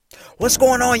What's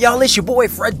going on, y'all? It's your boy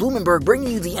Fred Blumenberg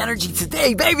bringing you the energy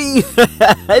today, baby.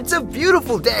 It's a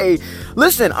beautiful day.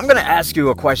 Listen, I'm going to ask you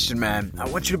a question, man. I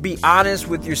want you to be honest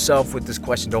with yourself with this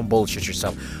question. Don't bullshit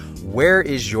yourself. Where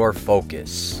is your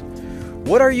focus?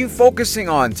 What are you focusing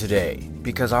on today?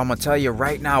 Because I'm going to tell you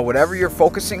right now, whatever you're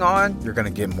focusing on, you're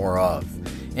going to get more of.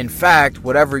 In fact,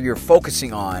 whatever you're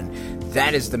focusing on,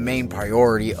 that is the main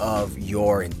priority of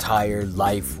your entire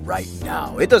life right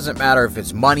now. It doesn't matter if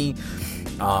it's money.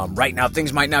 Right now,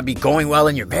 things might not be going well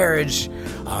in your marriage.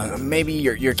 Maybe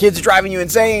your kids are driving you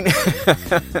insane.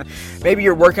 Maybe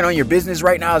you're working on your business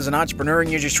right now as an entrepreneur and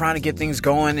you're just trying to get things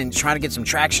going and trying to get some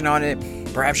traction on it.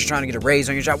 Perhaps you're trying to get a raise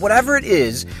on your job. Whatever it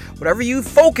is, whatever you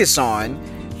focus on,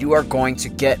 you are going to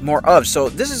get more of. So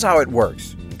this is how it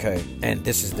works. Okay. And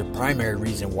this is the primary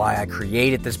reason why I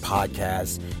created this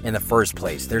podcast in the first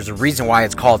place. There's a reason why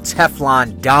it's called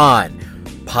Teflon Don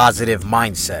Positive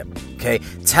Mindset. Okay,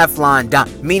 Teflon Don,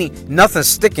 meaning nothing's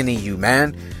sticking to you,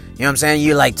 man. You know what I'm saying?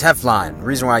 You're like Teflon. The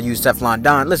reason why I use Teflon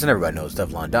Don, listen, everybody knows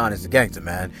Teflon Don is the gangster,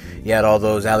 man. He had all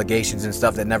those allegations and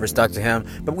stuff that never stuck to him.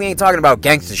 But we ain't talking about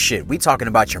gangster shit. We talking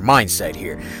about your mindset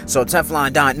here. So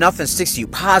Teflon Don, nothing sticks to you.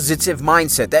 Positive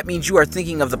mindset. That means you are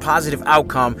thinking of the positive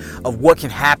outcome of what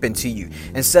can happen to you.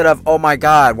 Instead of, oh my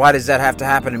God, why does that have to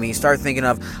happen to me? Start thinking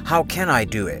of, how can I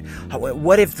do it?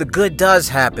 What if the good does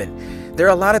happen? There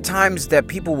are a lot of times that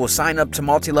people will sign up to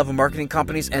multi-level marketing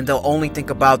companies and they'll only think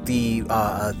about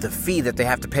the fee that they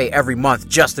have to pay every month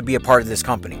just to be a part of this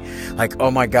company. Like,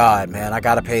 oh my God, man, I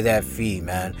got to pay that fee,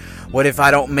 man. What if I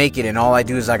don't make it and all I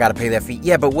do is I got to pay that fee?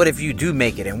 Yeah, but what if you do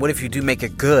make it and what if you do make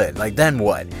it good? Like, then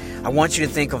what? I want you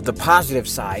to think of the positive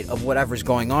side of whatever's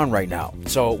going on right now.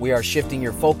 So we are shifting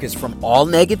your focus from all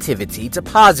negativity to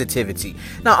positivity.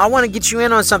 Now, I want to get you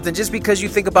in on something. Just because you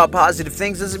think about positive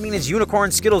things doesn't mean it's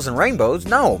unicorns, Skittles, and rainbows.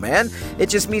 No, man. It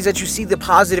just means that you see the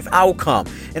positive outcome.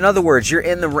 In other words, you're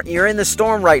in the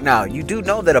storm right now. You do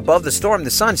know that above the storm,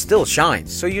 the sun still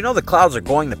shines. So you know the clouds are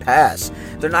going to pass.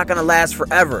 They're not going to last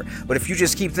forever. But if you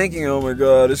just keep thinking, oh my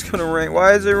God, it's going to rain.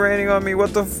 Why is it raining on me?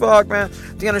 What the fuck, man?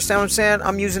 Do you understand what I'm saying?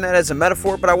 I'm using that as a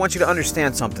metaphor, but I want you to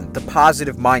understand something. The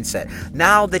positive mindset.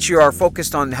 Now that you are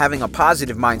focused on having a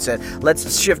positive mindset,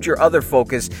 let's shift your other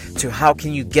focus to how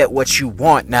can you get what you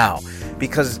want now?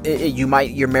 Because your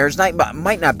marriage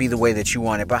might not be the way that you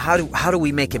want it, but how do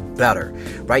we make it better,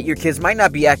 right? Your kids might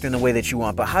not be acting the way that you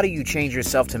want, but how do you change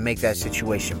yourself to make that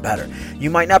situation better? You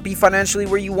might not be financially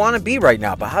where you want to be right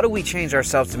now, but how do we change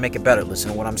ourselves to make it better? Listen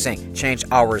to what I'm saying. Change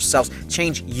ourselves.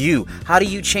 Change you. How do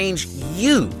you change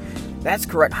you? That's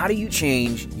correct. How do you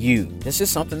change you? This is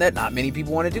something that not many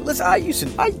people want to do. Listen, I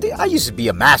used to be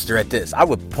a master at this. I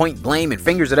would point blame and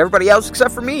fingers at everybody else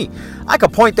except for me. I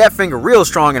could point that finger real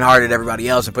strong and hard at everybody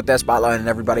else and put that spotlight on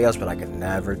everybody else, but I could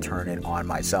never turn it on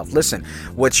myself. Listen,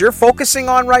 what you're focusing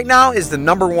on right now is the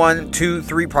number 1, 2,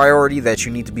 3 priority that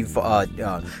you need to be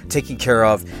taking care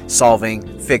of,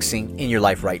 solving, fixing in your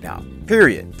life right now.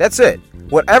 Period. That's it.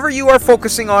 Whatever you are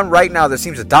focusing on right now that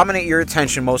seems to dominate your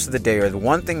attention most of the day, or the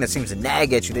one thing that seems to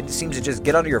nag at you, that seems to just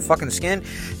get under your fucking skin,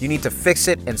 you need to fix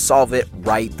it and solve it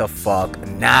right the fuck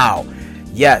now.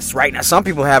 Yes, right now. Some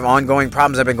people have ongoing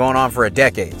problems that have been going on for a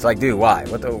decade. It's like, dude, why?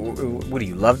 What do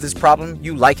you love this problem?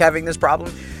 You like having this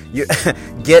problem? You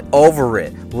get over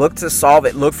it. Look to solve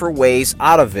it. Look for ways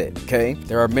out of it. Okay.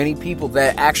 There are many people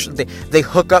that actually they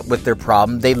hook up with their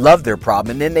problem. They love their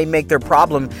problem, and then they make their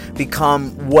problem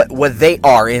become what they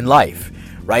are in life.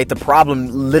 Right? The problem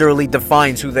literally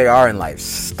defines who they are in life.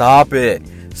 Stop it.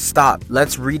 Stop.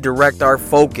 Let's redirect our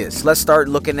focus. Let's start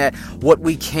looking at what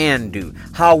we can do,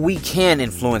 how we can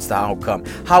influence the outcome,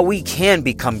 how we can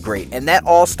become great. And that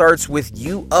all starts with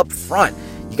you up front.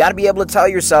 You got to be able to tell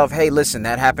yourself, hey, listen,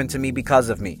 that happened to me because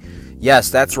of me.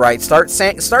 Yes, that's right. Start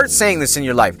saying this in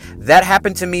your life. That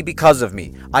happened to me because of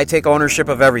me. I take ownership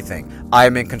of everything. I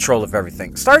am in control of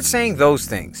everything. Start saying those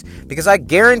things, because I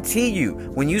guarantee you,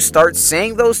 when you start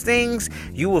saying those things,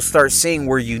 you will start seeing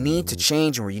where you need to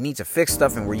change and where you need to fix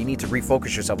stuff and where you need to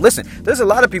refocus yourself. Listen, there's a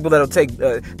lot of people that'll take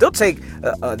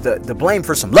the blame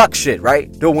for some luck shit,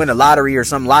 right? They'll win a lottery or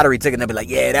some lottery ticket and they'll be like,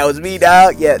 yeah, that was me,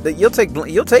 dog. Yeah, you'll take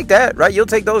that, right? You'll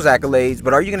take those accolades,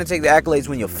 but are you going to take the accolades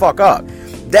when you fuck up?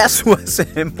 That's what's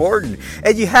important.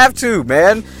 And you have to,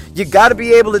 man. You got to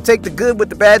be able to take the good with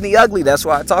the bad and the ugly. That's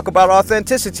why I talk about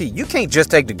authenticity. You can't just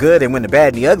take the good and when the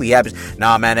bad and the ugly happens,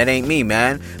 nah, man, that ain't me,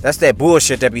 man. That's that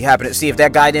bullshit that be happening. See, if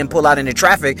that guy didn't pull out into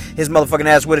traffic, his motherfucking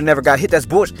ass would have never got hit. That's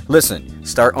bullshit. Listen,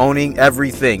 start owning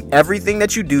everything. Everything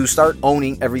that you do, start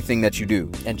owning everything that you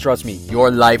do. And trust me, your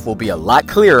life will be a lot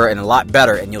clearer and a lot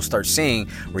better, and you'll start seeing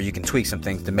where you can tweak some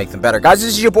things to make them better. Guys, this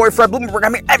is your boy, Fred Blumenberg.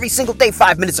 I'm here every single day,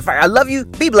 5 minutes of fire. I love you.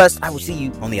 Be blessed. I will see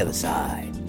you on the other side.